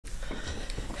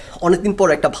অনেকদিন পর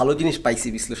একটা ভালো জিনিস পাইছি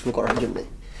বিশ্লেষণ করার জন্য।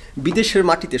 বিদেশের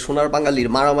মাটিতে সোনার বাঙালির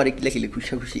মারামারি কিলাকিলি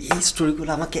ঘুষাঘুষি, এই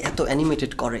স্টোরিগুলো আমাকে এত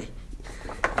অ্যানিমেটেড করে।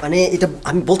 মানে এটা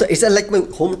আমি বলতে, it's like my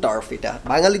home turf. এটা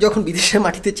বাঙালি যখন বিদেশের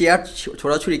মাটিতে চেয়ার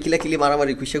ছোড়াছুড়ি কিলাকিলি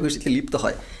মারামারি ঘুষাঘুষিতে লিপ্ত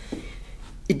হয়,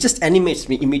 it just অ্যানিমেটস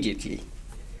me immediately.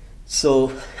 So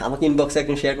আমাকে ইনবক্সে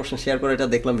একজন শেয়ার করছেন, শেয়ার করে এটা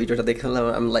দেখলাম, ভিডিওটা দেখলাম,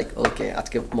 আমি লাইক ওকে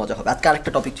আজকে মজা হবে। আজকে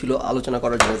আরেকটা টপিক ছিল আলোচনা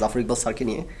করার জন্য জাফর ইকবাল স্যারকে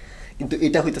নিয়ে, কিন্তু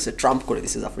এটা হইতেছে ট্রাম্প করে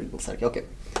দিচ্ছে জাফর ইকবাল স্যারকে। ওকে,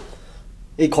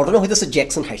 এই ঘটনা হইতেছে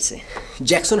জ্যাকসন হাইটসে।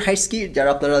 জ্যাকসন হাইটস কি যারা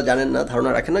আপনারা জানেন না,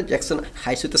 ধারণা রাখেন না, জ্যাকসন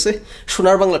হাইটস হইতেছে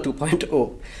সোনার বাংলা 2.0।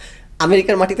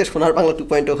 আমেরিকার মাটিতে সোনার বাংলা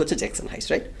 2.0 হচ্ছে Jackson Heights,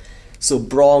 right? So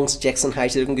Bronx, Jackson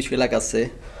Heights এরকম কিছু এলাকা আছে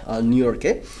নিউ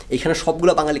ইয়র্কে, এখানে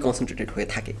সবগুলো বাঙালি কনসেন্ট্রেটেড হয়ে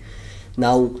থাকে।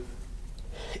 নাও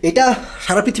এটা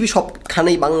সারা পৃথিবী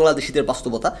সবখানেই বাংলাদেশিদের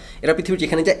বাস্তবতা। এরা পৃথিবীর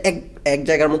যেখানে যায় এক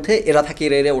জায়গার মধ্যে এরা থাকে,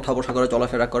 এরা ওঠা বসা করে,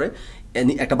 চলাফেরা করে,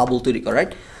 একটা বাবল তৈরি করে,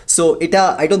 রাইট? সো এটা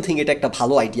আই ডোন্ট থিঙ্ক এটা একটা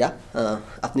ভালো আইডিয়া।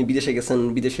 আপনি বিদেশে গেছেন,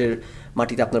 বিদেশের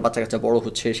মাটিতে আপনার বাচ্চা কাচ্চা বড়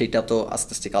হচ্ছে, সেইটা তো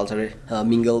আস্তে আস্তে কালচারে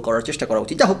মিঙ্গল করার চেষ্টা করা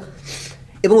উচিত। যা হোক,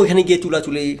 এবং ওইখানে গিয়ে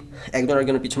চুলাচুলি, একজন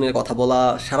আরেকজনের পিছনে কথা বলা,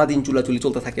 সারাদিন চুলাচুলি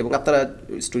চলতে থাকে, এবং আপনারা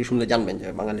স্টোরি শুনলে জানবেন যে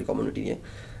বাঙালি কমিউনিটি নিয়ে।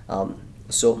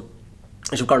 সো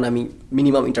এসব কারণে আমি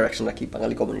মিনিমাম ইন্টারাকশন রাখি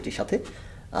বাঙালি কমিউনিটির সাথে।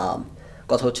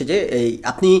 কথা হচ্ছে যে এই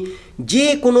আপনি যে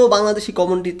কোনো বাংলাদেশি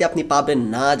কমিউনিটিতে আপনি পাবেন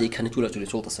না যে এখানে চুলাচুলি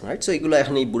চলতেছে, রাইট? সো এগুলো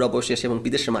এখন এই বুড়া বয়সে এসে এবং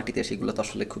বিদেশের মাটিতে এসে এগুলো তো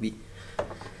আসলে খুবই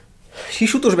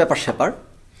শিশুতোষ ব্যাপার স্যাপার।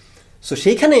 সো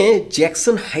সেইখানে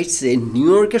জ্যাকসন হাইটসে, নিউ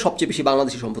ইয়র্কে সবচেয়ে বেশি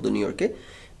বাংলাদেশি সম্পদ নিউ ইয়র্কে।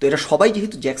 তো এরা সবাই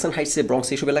যেহেতু জ্যাকসন হাইটসে, ব্রঙ্কস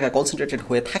এইসব এলাকায় কনসেন্ট্রেটেড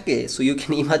হয়ে থাকে, সো ইউ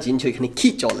ক্যান ইমাজিন যে ওইখানে কী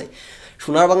চলে।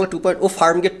 সোনার বাংলা 2.0,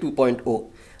 ফার্ম গেট 2.0,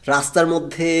 রাস্তার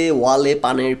মধ্যে ওয়ালে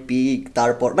পানের পিক,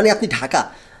 তারপর মানে আপনি ঢাকা,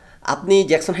 আপনি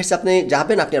জ্যাকসন হাইটসে আপনি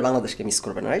যাবেন, আপনি আর বাংলাদেশকে মিস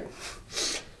করবেন, রাইট?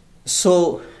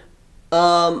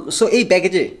 সো এই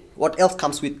ব্যাগেজে what else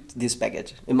comes with this baggage,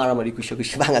 এই মারামারি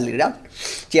ঘুষাঘুষি, বাঙালিরা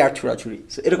চেয়ার ছোড়াছুড়ি।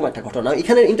 সো এরকম একটা ঘটনা।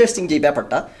 এখানে ইন্টারেস্টিং যে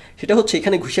ব্যাপারটা সেটা হচ্ছে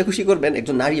এখানে ঘুষাঘুষি করবেন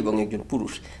একজন নারী এবং একজন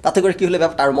পুরুষ। তাতে করে কী হলে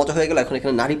ব্যাপারটা আরও মজা হয়ে গেল। এখন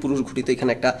এখানে নারী পুরুষ ঘটিত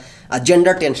এখানে একটা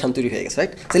জেন্ডার টেনশন তৈরি হয়ে গেছে,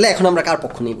 রাইট? তাহলে এখন আমরা কার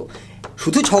পক্ষ নিব?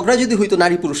 শুধু ঝগড়া যদি হইতো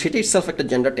নারী পুরুষ, সেটা ইটসেলফ একটা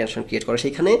জেন্ডার টেনশন ক্রিয়েট করে।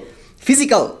 সেইখানে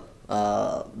ফিজিক্যাল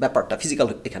ব্যাপারটা, ফিজিক্যাল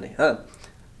এখানে, হ্যাঁ,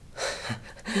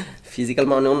 ফিজিক্যাল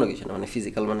মানে অন্য কিছু না, মানে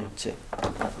ফিজিক্যাল মানে হচ্ছে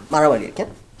মারামারি আর কি।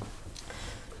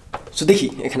 সো দেখি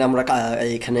এখানে আমরা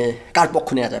এখানে কার পক্ষ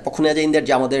নেওয়া যায়। পক্ষ নেওয়া যায় ইন্ডিয়ার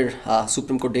যে আমাদের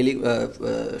সুপ্রিম কোর্ট, ডেলি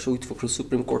শহীদ ফখরুল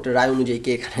সুপ্রিম কোর্টের রায় অনুযায়ী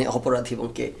কে এখানে অপরাধী এবং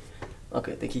কে।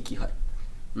 ওকে, দেখি কি হয়।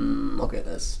 ওকে,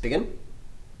 টেকেন।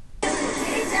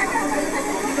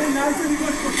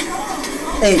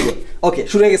 এই যে ওকে,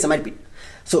 শুরু হয়ে গেছে মারপিট।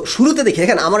 সো শুরুতে দেখি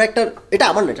এখানে আমার একটা, এটা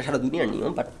আমার না, এটা সারা দুনিয়ার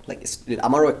নিয়ম, বাট লাইক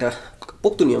আমারও একটা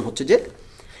পোক্ত নিয়ম হচ্ছে যে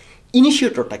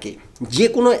ইনিশিয়েটরটাকে, যে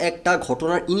কোনো একটা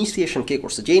ঘটনার ইনিশিয়েশন কে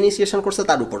করছে, যে ইনিশিয়েশন করছে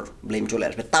তার উপর ব্লেম চলে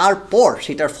আসবে। তারপর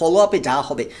সেটার ফলো আপে যা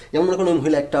হবে, যেমন মনে করেন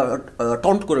মহিলা একটা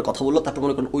টন্ট করে কথা বললো, তারপর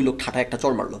মনে করেন ওই লোক ঠাটা একটা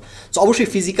চড় মারলো। সো অবশ্যই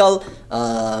ফিজিক্যাল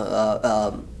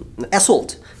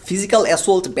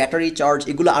অ্যাসল্ট, ব্যাটারি চার্জ,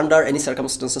 এগুলো আন্ডার এনি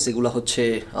সার্কামস্টেন্সেস এগুলো হচ্ছে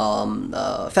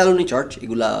ফেলোনি চার্জ,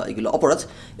 এগুলো অপরাধ।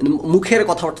 কিন্তু মুখের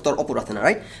কথাবার্তা তো আর অপরাধ না,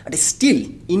 রাইট? বাট স্টিল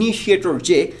ইনিশিয়েটর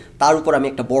যে, তার উপর আমি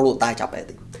একটা বড় দায় চাপাই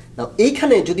দিই। না,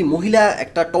 এইখানে যদি মহিলা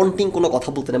একটা টন্টিং কোনো কথা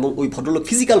বলতেন এবং ওই ভদ্রলোক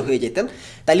ফিজিক্যাল হয়ে যেতেন,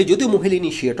 তাহলে যদিও মহিলা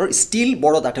ইনিশিয়েটর, স্টিল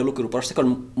বড় দাটা লোকের উপর আসছে,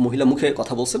 কারণ মহিলা মুখে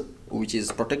কথা বলছেন, which is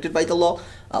protected by the law,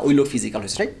 ওই লোক ফিজিক্যাল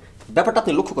হয়েছে, রাইট? ব্যাপারটা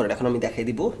আপনি লক্ষ্য করেন। এখন আমি দেখাই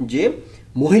দিব যে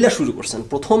মহিলা শুরু করছেন,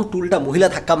 প্রথম টুলটা মহিলা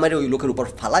ধাক্কা মারে ওই লোকের উপর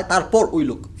ফালায়, তারপর ওই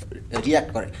লোক রিয়াক্ট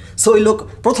করে। সো ওই লোক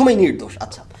প্রথমেই নির্দোষ।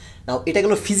 আচ্ছা, নাও এটা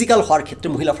গেল ফিজিক্যাল হওয়ার ক্ষেত্রে,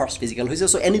 মহিলা ফার্স্ট ফিজিক্যাল হয়েছে।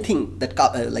 So anything that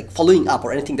like following up or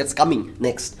anything that's coming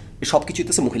next, এই সব কিছু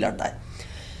হইতেছে মহিলার দায়।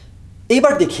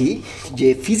 এইবার দেখি যে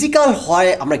ফিজিক্যাল হয়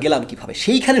আমরা গেলাম কীভাবে,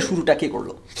 সেইখানে শুরুটা কে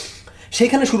করলো?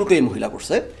 সেইখানে শুরুটা এই মহিলা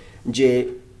করছে, যে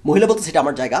মহিলা বলতে সেটা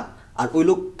আমার জায়গা, আর ওই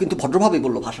লোক কিন্তু ভদ্রভাবেই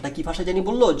বললো, ভাষাটা কী ভাষা জানি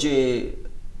বললো, যে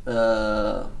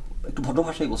একটু ভদ্র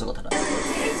ভাষায় বলছে কথাটা,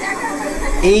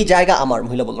 এই জায়গা আমার,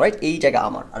 মহিলা বললো, রাইট? এই জায়গা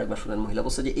আমার। আরেকবার শুনেন, মহিলা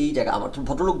বলছে যে এই জায়গা আমার।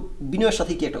 ভদ্রলোক বিনয়ের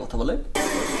সাথে কি একটা কথা বলে,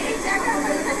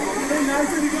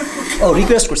 ও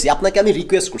রিকোয়েস্ট করছি, আপনাকে আমি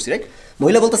রিকোয়েস্ট করছি, রাইট?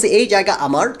 মহিলা বলতেছে এই জায়গা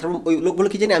আমার, তারপর ওই লোক বলে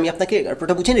কি জানি, আমি আপনাকে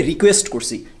ওটা বুঝে রিকোয়েস্ট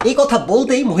করছি। এই কথা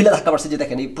বলতেই মহিলা ধাক্কা মারছে, যে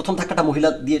দেখেন এই প্রথম ধাক্কাটা মহিলা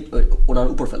দিয়ে ওনার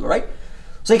উপর ফেললো, রাইট?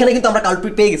 সো এখানে কিন্তু আমরা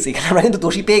কালপ্রিট পেয়ে গেছি, এখানে আমরা কিন্তু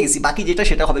দোষী পেয়ে গেছি। বাকি যেটা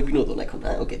সেটা হবে বিনোদন এখন।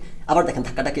 হ্যাঁ, ওকে, আবার দেখেন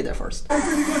ধাক্কাটা কে দেয় ফার্স্ট,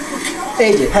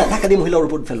 এই যে, হ্যাঁ, ধাক্কা দিয়ে মহিলার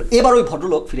উপর ফেললো। এবার ওই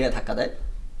ভদ্রলোক ফিরে ধাক্কা দেয়,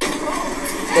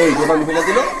 এই যে এবার মহিলা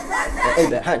দিল, এই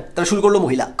হ্যাঁ, তাহলে শুরু করলো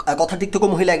মহিলা। কথার দিক থেকেও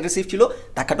মহিলা অ্যাগ্রেসিভ ছিল,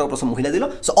 ধাক্কাটাও প্রথম মহিলা দিল।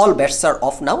 So all bats R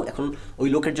of নাও। এখন ওই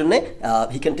লোকের জন্য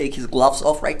he can take his gloves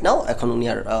of right now. এখন উনি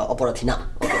আর অপরাধী না,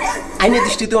 ওকে, আইনের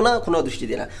দৃষ্টিতেও না, কোনো দৃষ্টি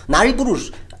দিয়ে না। নারী পুরুষ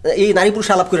এই নারী পুরুষ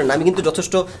আলাপ করেন না, আমি কিন্তু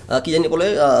যথেষ্ট কি জানি বলে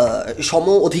সম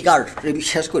অধিকার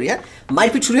বিশ্বাস করি। হ্যাঁ,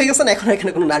 মারপিট শুরু হয়ে গেছে না, এখন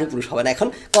এখানে কোনো নারী পুরুষ হবে না, এখন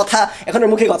কথা এখন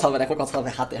মুখে কথা হবে না, এখন কথা হবে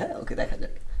হাতে। হ্যাঁ, ওকে, দেখা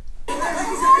যাক।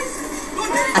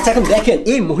 আচ্ছা, এখন দেখেন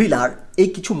এই মহিলার, এই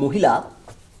কিছু মহিলা,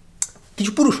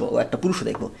 কিছু পুরুষও, একটা পুরুষও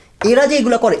দেখবো, এরা যে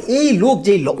এগুলো করে, এই লোক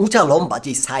যে উঁচা লম্বা,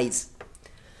 যে সাইজ,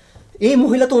 এই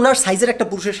মহিলা তো ওনার সাইজের একটা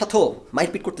পুরুষের সাথেও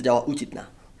মারপিট করতে যাওয়া উচিত না।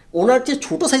 ওনার যে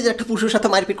ছোটো সাইজের একটা পুরুষের সাথে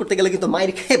মারপিট করতে গেলে কিন্তু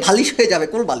মায়ের খেয়ে বালিশ হয়ে যাবে,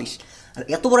 কোন বালিশ। আর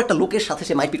এত বড় একটা লোকের সাথে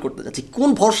সে মারপিট করতে যাচ্ছে কোন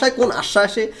ভরসায়, কোন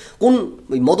আশ্বাসে, কোন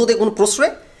ওই মদতে, কোন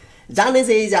প্রশ্রয়ে? জানে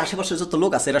যে এই যে আশেপাশে যত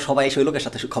লোক আছে এরা সবাই এসে ওই লোকের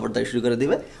সাথে খবরদারি শুরু করে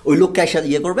দেবে, ওই লোককে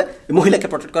এসে করবে, মহিলাকে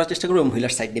প্রোটেক্ট করার চেষ্টা করবে,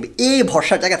 মহিলার সাইড নেবে। এই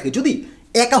ভরসার জায়গা থেকে যদি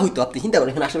একা হইতো, আপনি চিন্তা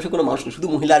করেন এখানে আশেপাশে কোনো মানুষ নেই, শুধু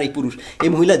মহিলা আর এই পুরুষ, এই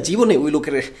মহিলার জীবনে ওই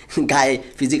লোকের গায়ে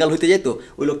ফিজিক্যাল হইতে যেত,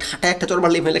 ওই লোক ঠাটায় একটা চর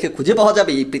মারলে এই মহিলাকে খুঁজে পাওয়া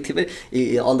যাবে এই পৃথিবীর,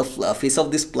 on the face of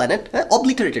this planet, হ্যাঁ,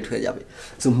 অবলিটারেটেড হয়ে যাবে।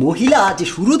 সো মহিলা যে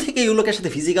শুরু থেকে এই লোকের সাথে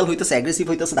ফিজিক্যাল হইতেছে, অ্যাগ্রেসিভ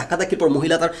হইতেছে, ধাক্কাধাক্কির পর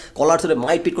মহিলা তার কলার ধরে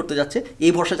মারপিট করতে যাচ্ছে,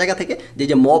 এই ভরসা জায়গা থেকে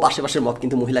যে মব, আশেপাশের মব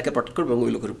কিন্তু মহিলাকে প্রোটেক্ট করবে এবং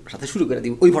ওই লোকের সাথে শুরু করে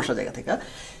দিবে, ওই ভরসা জায়গা থেকে।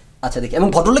 আচ্ছা, দেখি, এবং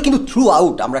ভদ্রলোক কিন্তু থ্রু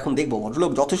আউট, আমরা এখন দেখবো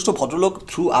ভদ্রলোক, যথেষ্ট ভদ্রলোক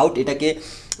থ্রু আউট এটাকে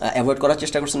অ্যাভয়েড করার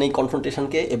চেষ্টা করছেন এই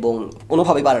কনফ্রন্টেশনকে, এবং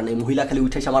কোনোভাবেই বাড়ে নেই, মহিলা খালি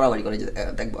উঠে এসে মারামারি করে,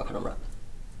 দেখবো এখন আমরা।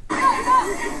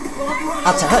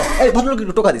 আচ্ছা, হ্যাঁ, এই ভদ্রলোক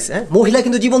একটু টোকা দিচ্ছে, হ্যাঁ, মহিলা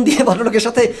কিন্তু জীবন দিয়ে ভদ্রলোকের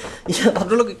সাথে,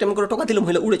 ভদ্রলোক একটু এমন করে টোকা দিল,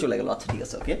 মহিলা উড়ে চলে গেল। আচ্ছা, ঠিক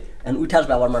আছে, ওকে, অ্যান্ড উঠে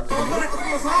আসবে আবার মারতে,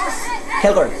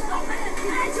 খেয়াল করেন।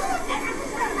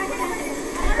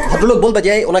 ভদ্রলোক বলবে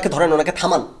যে ওনাকে ধরেন, ওনাকে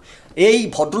থামান। এই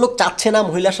ভদ্রলোক চাচ্ছে না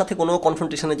মহিলার সাথে কোনো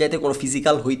কনফ্রন্টেশনে যাইতে, কোনো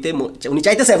ফিজিক্যাল হইতে, উনি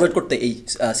চাইতেছে অ্যাভয়েড করতে এই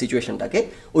সিচুয়েশনটাকে।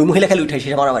 ওই মহিলা খালি উঠে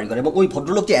এসে মারামারি করে, এবং ওই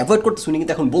ভদ্রলোক যে অ্যাভয়েড করতেছে উনি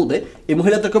কিন্তু এখন বলবে, এই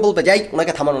মহিলাদেরকে বলবে যাই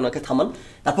ওনাকে থামান, ওনাকে থামান।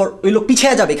 তারপর ওই লোক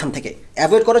পিছিয়ে যাবে এখান থেকে,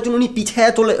 অ্যাভয়েড করার জন্য উনি পিছিয়ে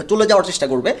চলে যাওয়ার চেষ্টা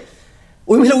করবে,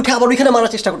 ওই মহিলা উঠে আবার ওইখানে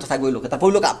মারার চেষ্টা করতে থাকবে ওই লোকে। তারপর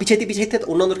ওই লোক পিছাইতে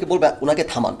অন্যদেরকে বলবে ওনাকে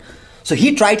থামান। So he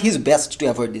tried his best to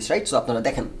avoid this, right? So আপনারা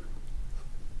দেখেন,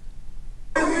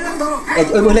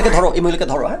 ওই মহিলাকে ধরো, এই মহিলাকে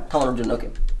ধরো, হ্যাঁ, থামানোর জন্য। ওকে,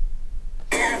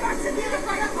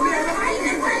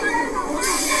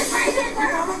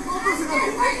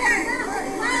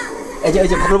 এই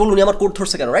যে ভদ্র বলুন উনি আমার কোট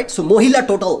ধরছে কেন, রাইট? সো মহিলা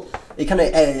টোটাল এখানে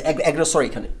অ্যাগ্রেসর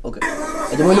এখানে। ওকে,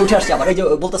 এই যে মহিলা উঠে আসছে আবার, এই যে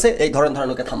বলতেছে এই ধরেন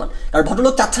ওকে থামান, আর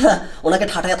ভদ্রলোক চাচ্ছে না ওনাকে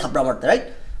ঠাটায় থাপড়া মারতে, রাইট?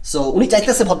 সো উনি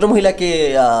চাইতেছে ভদ্র মহিলাকে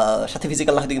সাথে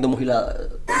ফিজিক্যাল না হতে, কিন্তু মহিলা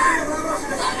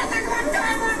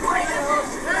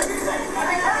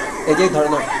এই যে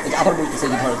ধরেন, আবার বলতেছে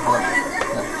এই যে ধরেন,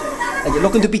 এই যে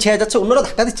লোক কিন্তু পিছিয়ে যাচ্ছে, অন্যরা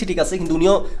ধাক্কা দিচ্ছে ঠিক আছে, কিন্তু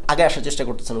উনিও আগে আসার চেষ্টা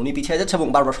করতেছেন, উনি পিছিয়ে যাচ্ছে এবং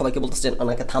বারবার সবাইকে বলতেছেন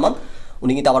ওনাকে থামান,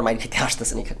 উনি কিন্তু আবার মাইর খেতে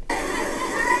আসতেছেন এখানে।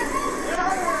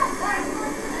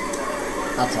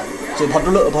 আচ্ছা, সেই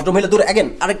ভদ্রমহিলা দূরে অ্যাগেন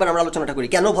আরেকবার আমরা আলোচনাটা করি,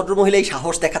 কেন ভদ্রমহিলা এই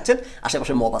সাহস দেখাচ্ছেন?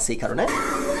 আশেপাশে মব আছে এই কারণে।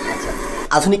 আচ্ছা,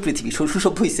 আধুনিক পৃথিবী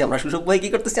সুসভ্য হয়েছে, আমরা সুসভ্য হয়ে কী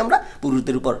করতেছি, আমরা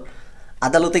পুরুষদের উপর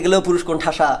আদালতে গেলেও পুরুষ কোন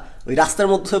ঠাসা, ওই রাস্তার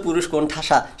মধ্যে পুরুষ কোন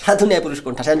ঠাসা, সাধুনিয়ায় পুরুষ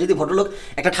কোন ঠাসা। যদি ভদ্রলোক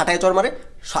একটা ঠাটায় চর মারে,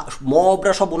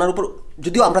 মবরা সব ওনার উপর,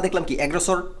 যদিও আমরা দেখলাম কি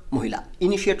অ্যাগ্রেসর মহিলা,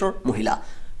 ইনিশিয়েটর মহিলা,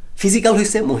 ফিজিক্যাল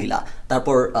হয়েছে মহিলা,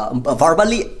 তারপর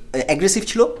ভার্বালি অ্যাগ্রেসিভ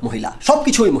ছিল মহিলা, সব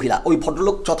কিছুই মহিলা। ওই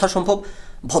ভদ্রলোক যথাসম্ভব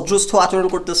ভদ্রস্থ আচরণ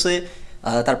করতেছে,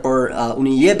 তারপর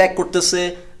উনি ব্যাক করতেছে,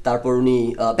 তারপর উনি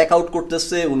ব্যাক আউট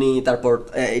করতেছে, উনি তারপর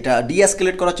এটা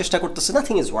ডিএসকেলেট করার চেষ্টা করতেছে,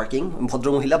 নাথিং ইজ ওয়ার্কিং।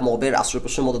 ভদ্রমহিলা মবের আশ্রয়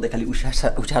প্রশ্নের মতো দেখালি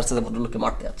উঠে আসছে ভদ্রলোককে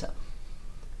মারতে। আচ্ছা,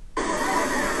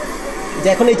 যে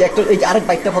এখন এই যে একটা, এই যে আরেক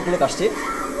বাইকটা ভদ্রলোক আসছে,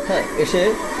 হ্যাঁ, এসে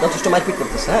যথেষ্ট মারপিট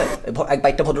করতেছে, হ্যাঁ, এক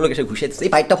বাইকটা ভদ্রলোক এসে ঘুষে দিচ্ছে,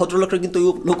 এই বাইকটা ভদ্রলোকের কিন্তু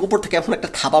লোক উপর থেকে এমন একটা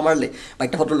থাবা মারলে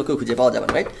বাইকটা ভদ্রলোককেও খুঁজে পাওয়া যাবে,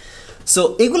 রাইট? সো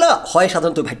এগুলা হয়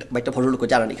সাধারণত বাইকটা ভদ্রলোকও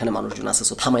জানেন এখানে মানুষজন আছে,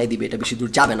 সো থামাই দিবে, এটা বেশি দূর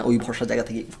যাবে না, ওই ভরসা জায়গা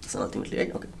থেকে আলটিমেটলি,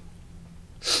 রাইট? ওকে,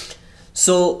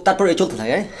 সো তারপর এই চলতে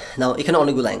থাকে না, এখানে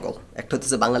অনেকগুলো অ্যাঙ্গল। একটা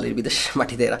হচ্ছে বাঙালির বিদেশ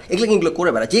মাটিতে এরা এগুলো করে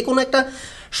বেড়া, যে কোনো একটা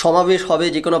সমাবেশ হবে,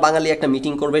 যে কোনো বাঙালি একটা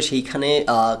মিটিং করবে, সেইখানে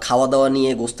খাওয়া দাওয়া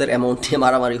নিয়ে, গোস্তের অ্যামাউন্ট নিয়ে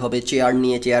মারামারি হবে, চেয়ার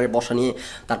নিয়ে, চেয়ারে বসা নিয়ে,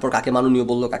 তারপর কাকে মাননীয়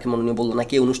বললো, কাকে মাননীয় বললো না,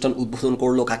 কে অনুষ্ঠান উদ্বোধন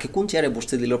করলো, কাকে কোন চেয়ারে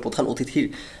বসতে দিল, প্রধান অতিথির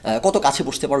কত কাছে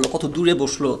বসতে পারলো, কত দূরে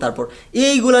বসলো, তারপর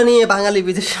এইগুলো নিয়ে বাঙালি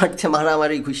বিদেশ মাটিতে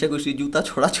মারামারি, ঘুষাঘুষি, জুতা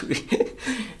ছোড়াছুড়ি,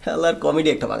 আর কমেডি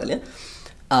একটা বাঙালি।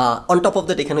 অন টপ অফ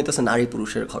দ্যাট এখানে হইতেছে নারী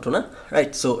পুরুষের ঘটনা,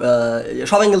 রাইট? সো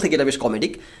সব অ্যাঙ্গেল থেকে এটা বেশ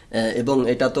কমেডিক, এবং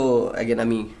এটা তো অ্যাগেন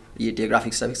আমি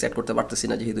গ্রাফিক্স অ্যাড করতে পারতেছি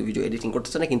না যেহেতু ভিডিও এডিটিং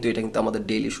করতেছে না, কিন্তু এটা কিন্তু আমাদের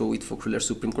daily show with ফখরুলের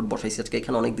supreme court বসাইছে আজকে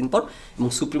এখানে অনেকদিন পর, এবং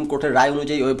সুপ্রিম কোর্টের রায়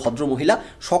অনুযায়ী ওই ভদ্রমহিলা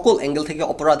সকল অ্যাঙ্গেল থেকে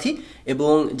অপরাধী,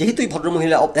 এবং যেহেতু এই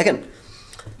ভদ্রমহিলা দেখেন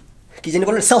কি জানি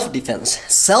বলেন, self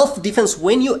defence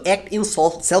when you act in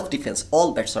self defence all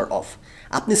bats R of.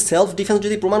 আপনি সেলফ ডিফেন্স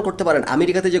যদি প্রমাণ করতে পারেন,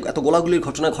 আমেরিকাতে যে এত গোলাগুলির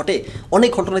ঘটনা ঘটে,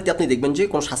 অনেক ঘটনাতে আপনি দেখবেন যে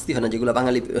কোনো শাস্তি হয় না, যেগুলো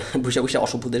বাঙালি বসে বসে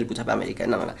অসভ্যদের বুঝাবে আমেরিকায়,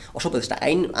 না, অসভ্য দেশটা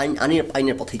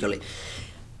আইনের পথেই চলে।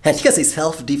 হ্যাঁ ঠিক আছে,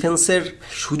 সেলফ ডিফেন্সের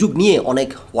সুযোগ নিয়ে অনেক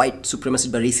হোয়াইট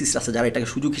সুপ্রিমেসিস্ট বা রেসিস্ট আছে যারা এটাকে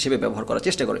সুযোগ হিসেবে ব্যবহার করার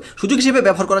চেষ্টা করে। সুযোগ হিসেবে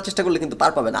ব্যবহার করার চেষ্টা করলে কিন্তু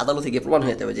পার পাবেন, আদালতে গিয়ে প্রমাণ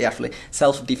হয়ে যাবে যে আসলে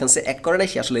সেলফ ডিফেন্সে অ্যাক্ট করে নাই,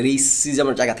 সে আসলে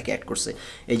রেসিজমের জায়গা থেকে অ্যাক্ট করছে।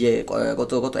 এই যে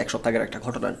গত এক সপ্তাহ আগের একটা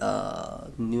ঘটনা,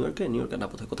 নিউ ইয়র্কে না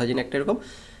কোথায় জানি একটা এরকম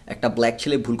একটা ব্ল্যাক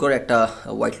ছেলে ভুল করে একটা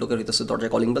হোয়াইট লোকের হইতেছে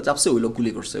দরজায় কলিং বেল চাপছে, ওই লোক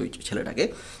গুলি করছে ওই ছেলেটাকে,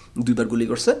 2বার গুলি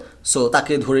করছে। সো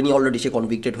তাকে ধরে নিয়ে অলরেডি সে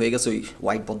কনভিক্টেড হয়ে গেছে ওই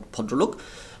হোয়াইট ভদ্রলোক।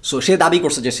 সো সে দাবি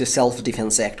করছে যে সে সেলফ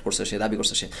ডিফেন্সে অ্যাক্ট করছে, সে দাবি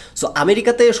করছে সে। সো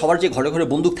আমেরিকাতে সবার যে ঘরে ঘরে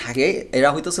বন্দুক থাকে এরা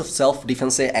হইতেছে সেলফ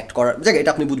ডিফেন্সে অ্যাক্ট করার জায়গা,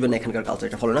 এটা আপনি বুঝবেন না এখানকার কালচার,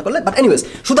 এটা ফলো না করলে। বাট এনিওয়েজ,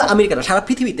 শুধু আমেরিকা না, সারা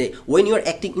পৃথিবীতে when you R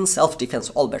acting in self defence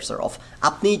all bats R of.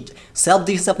 আপনি সেলফ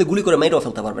ডিফেন্সে আপনি গুলি করে মেরেও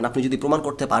ফেলতে পারবেন, আপনি যদি প্রমাণ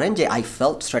করতে পারেন যে I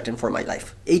felt threaten for my life.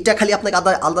 এইটা খালি আপনাকে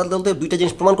আলাদা দুইটা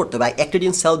জিনিস প্রমাণ করতে হবে, I acted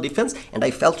in self defence and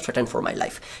I felt threaten for my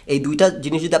life. এই দুইটা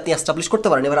জিনিস যদি আপনি এস্টাবলিশ করতে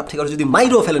পারেন, এবার আপনি যদি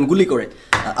মাইরেও ফেলেন গুলি করে,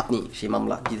 আপনি সেই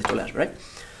মামলা জিতে চলে আসবেন, রাইট?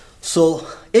 সো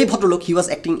এই ভদ্রলোক হি ওয়াজ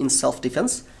অ্যাক্টিং ইন সেলফ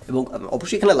ডিফেন্স, এবং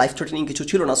অবশ্যই এখানে লাইফ থ্রেটেনিং কিছু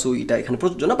ছিল না, সো এটা এখানে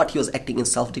প্রযোজ্য না, but he was acting in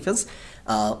self defence.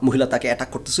 মহিলা তাকে অ্যাটাক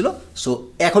করতেছিল। সো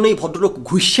এখন এই ভদ্রলোক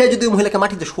ঘুষিয়ে যদি মহিলাকে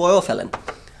মাটিতে শোয়াও ফেলেন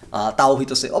তাও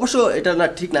হইতেছে, অবশ্য এটা না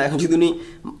ঠিক না। এখন যদি উনি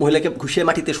মহিলাকে ঘুষিয়ে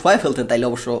মাটিতে শোয়া ফেলতেন তাইলে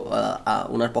অবশ্য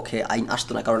ওনার পক্ষে আইন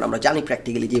আসতো না, কারণ আমরা জানি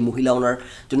প্র্যাকটিক্যালি যে মহিলা ওনার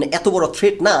জন্য এত বড়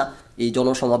থ্রেট না এই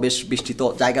জনসমাবেশ বিস্তৃত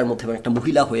জায়গার মধ্যে একটা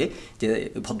মহিলা হয়ে যে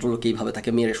ভদ্রলোক এইভাবে তাকে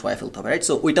মেরে শোয়া ফেলতে হবে, রাইট?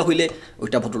 সো ওইটা হইলে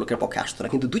ওইটা ভদ্রলোকের পক্ষে আসতো না,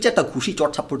 কিন্তু 2-4টা ঘুষি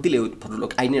চড় দিলে ওই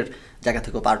ভদ্রলোক আইনের জায়গা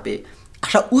থেকেও পার পেয়ে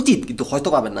আসা উচিত, কিন্তু হয়তো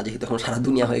পাবেন না, যেহেতু এখন সারা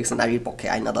দুনিয়া হয়ে গেছে নারীর পক্ষে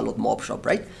আইন, আদালত, মব সব,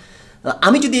 রাইট?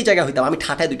 আমি যদি এই জায়গায় হইতাম আমি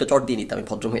ঠাটায় 2টা চট দিয়ে নিতাম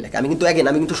ভদ্র মহিলাকে। আমি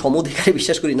কিন্তু সম অধিকারে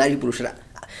বিশ্বাস করি, নারী পুরুষেরা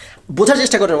বোঝার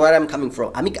চেষ্টা করেন war I am coming from.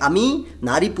 আমি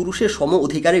নারী পুরুষের সম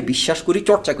অধিকারে বিশ্বাস করি,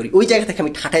 চর্চা করি, ওই জায়গা থেকে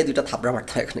আমি ঠাটায় 2টা থাবড়া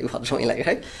মারতাম এখন এই ভদ্র মহিলাকে,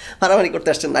 রাইট? মারামারি করতে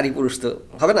আসছেন নারী পুরুষ তো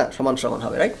হবে না, সমান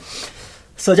হবে, রাইট?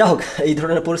 সো যা হোক, এই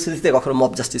ধরনের পরিস্থিতিতে কখনো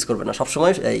মব জাস্টিস করবেন না,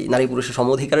 সবসময় এই নারী পুরুষের সম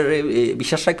অধিকারের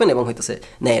বিশ্বাস রাখবেন এবং হইতেছে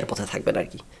ন্যায়ের পথে থাকবেন আর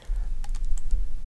কি।